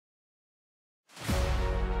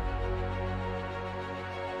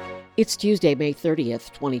It's Tuesday, May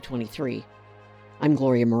 30th, 2023. I'm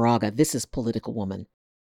Gloria Moraga. This is Political Woman.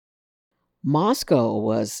 Moscow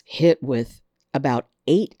was hit with about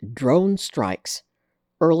 8 drone strikes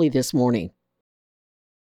early this morning.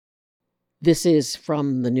 This is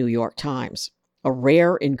from the New York Times, a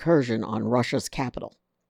rare incursion on Russia's capital,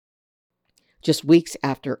 just weeks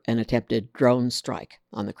after an attempted drone strike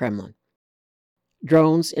on the Kremlin.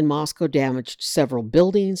 Drones in Moscow damaged several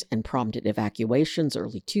buildings and prompted evacuations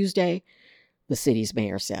early Tuesday, the city's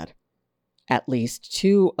mayor said. At least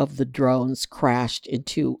 2 of the drones crashed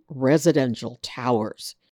into residential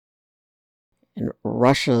towers. And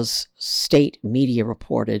Russia's state media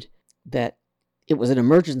reported that it was an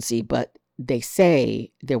emergency, but they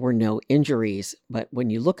say there were no injuries. But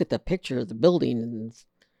when you look at the picture of the building and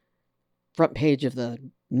front page of the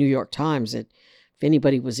New York Times, if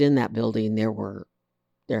anybody was in that building,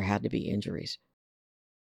 there had to be injuries.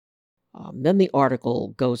 Then the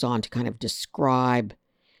article goes on to kind of describe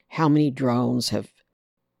how many drones have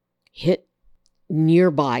hit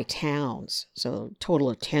nearby towns. So a total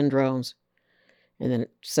of 10 drones. And then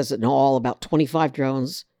it says that in all, about 25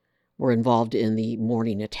 drones were involved in the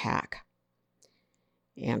morning attack.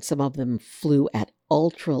 And some of them flew at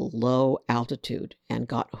ultra low altitude and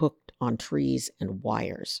got hooked on trees and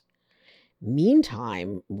wires.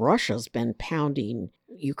 Meantime, Russia's been pounding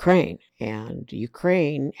Ukraine, and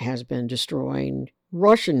Ukraine has been destroying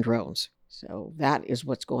Russian drones. So that is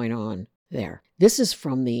what's going on there. This is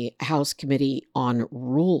from the House Committee on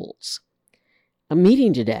Rules. A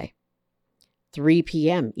meeting today, 3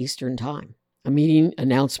 p.m. Eastern Time. A meeting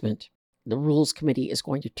announcement. The Rules Committee is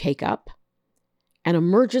going to take up an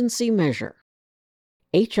emergency measure,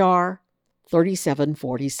 H.R.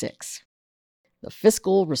 3746. The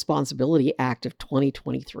Fiscal Responsibility Act of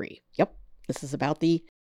 2023. Yep, this is about the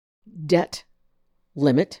debt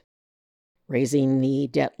limit, raising the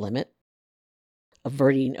debt limit,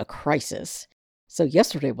 averting a crisis. So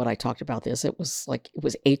yesterday when I talked about this, it was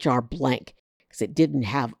HR blank because it didn't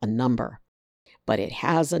have a number, but it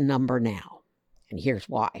has a number now. And here's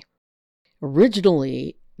why.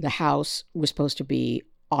 Originally, the House was supposed to be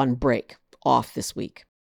on break, off this week.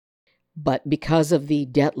 But because of the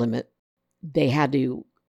debt limit, they had to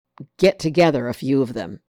get together, a few of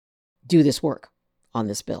them, do this work on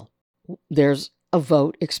this bill. There's a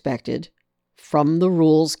vote expected from the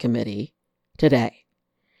Rules Committee today.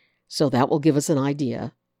 So that will give us an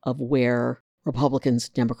idea of where Republicans,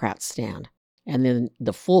 Democrats stand. And then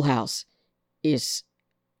the full House is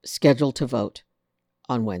scheduled to vote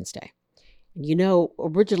on Wednesday. You know,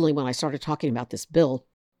 originally when I started talking about this bill,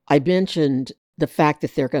 I mentioned the fact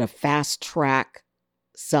that they're going to fast track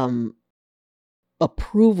some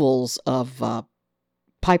approvals of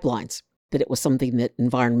pipelines, that it was something that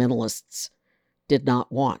environmentalists did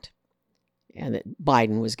not want, and that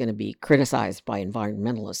Biden was going to be criticized by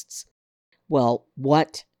environmentalists. Well,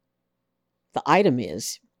 what the item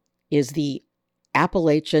is the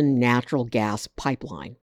Appalachian Natural Gas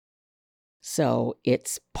Pipeline. So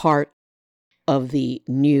it's part of the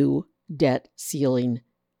new debt ceiling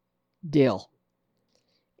deal,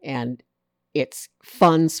 and it's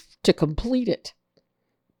funds to complete it.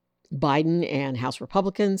 Biden and House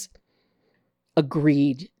Republicans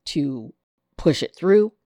agreed to push it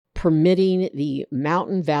through, permitting the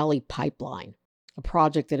Mountain Valley Pipeline, a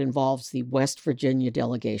project that involves the West Virginia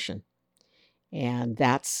delegation. And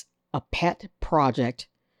that's a pet project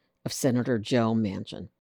of Senator Joe Manchin.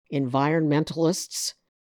 Environmentalists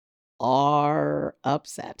are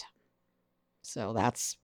upset. So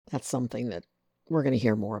that's something that we're going to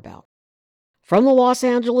hear more about. From the Los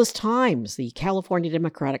Angeles Times, the California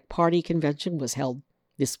Democratic Party convention was held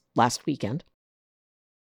this last weekend.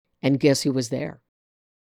 And guess who was there?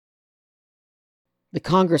 The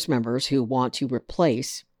Congress members who want to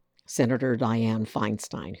replace Senator Dianne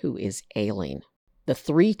Feinstein, who is ailing. The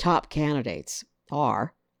 3 top candidates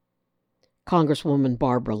are Congresswoman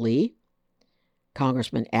Barbara Lee,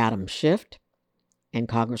 Congressman Adam Schiff, and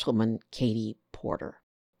Congresswoman Katie Porter.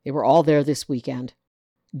 They were all there this weekend,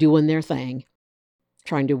 doing their thing,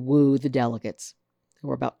 trying to woo the delegates. There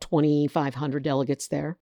were about 2,500 delegates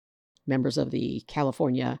there, members of the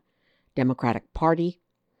California Democratic Party.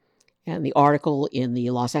 And the article in the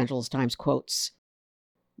Los Angeles Times quotes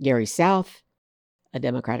Gary South, a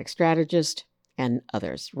Democratic strategist, and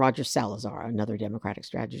others. Roger Salazar, another Democratic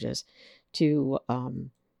strategist. 2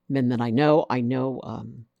 men that I know. I know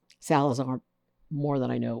Salazar better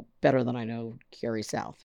than I know Gary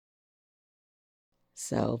South.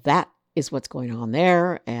 So that is what's going on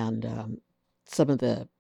there. And some of the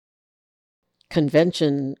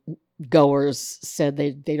convention goers said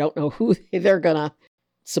they don't know who they're going to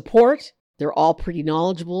support. They're all pretty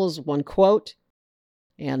knowledgeable, is one quote,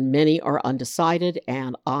 and many are undecided,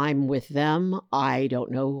 and I'm with them. I don't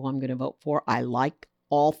know who I'm going to vote for. I like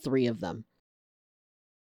all three of them.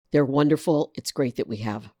 They're wonderful. It's great that we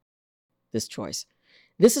have this choice.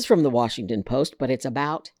 This is from the Washington Post, but it's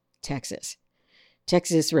about Texas.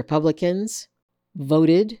 Texas Republicans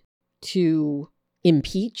voted to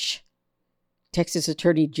impeach Texas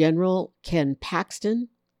Attorney General Ken Paxton.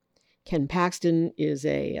 Ken Paxton is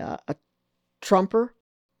a Trumper,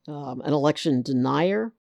 an election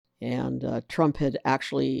denier, and Trump had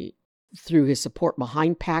actually threw his support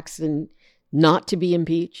behind Paxton not to be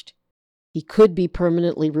impeached. He could be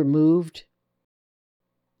permanently removed.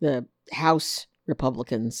 The House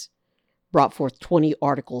Republicans brought forth 20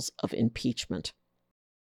 articles of impeachment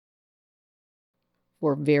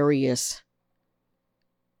for various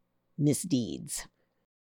misdeeds.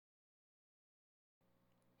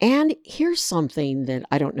 And here's something that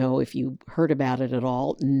I don't know if you heard about it at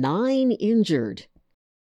all. 9 injured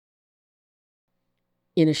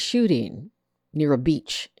in a shooting near a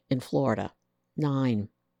beach in Florida. 9.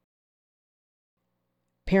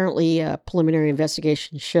 Apparently, a preliminary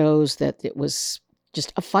investigation shows that it was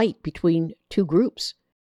just a fight between two groups,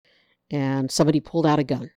 and somebody pulled out a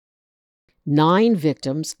gun. 9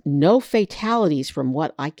 victims, no fatalities from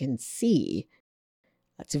what I can see.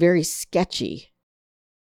 That's very sketchy.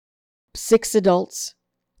 6 adults,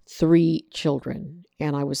 3 children.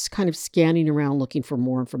 And I was kind of scanning around looking for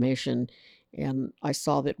more information, and I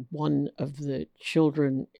saw that one of the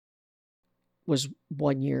children was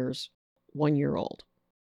 1 year old.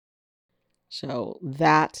 So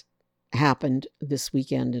that happened this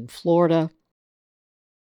weekend in Florida.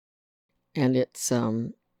 And it's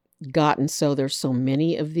gotten so there's so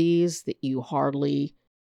many of these that you hardly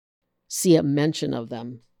see a mention of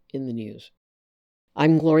them in the news.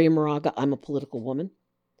 I'm Gloria Moraga. I'm a political woman.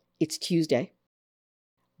 It's Tuesday.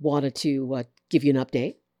 Wanted to give you an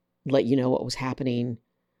update, let you know what was happening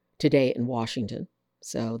today in Washington.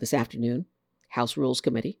 So this afternoon, House Rules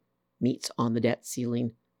Committee meets on the debt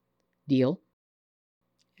ceiling deal.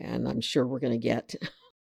 And I'm sure we're going to get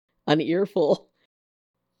an earful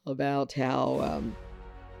about how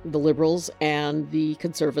the liberals and the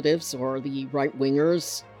conservatives or the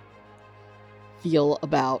right-wingers feel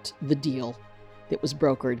about the deal that was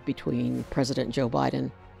brokered between President Joe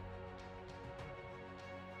Biden,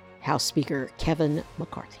 House Speaker Kevin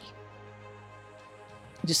McCarthy.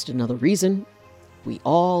 Just another reason we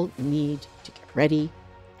all need to get ready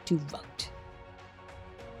to vote.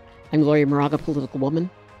 I'm Gloria Moraga, political woman.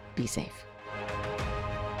 Be safe.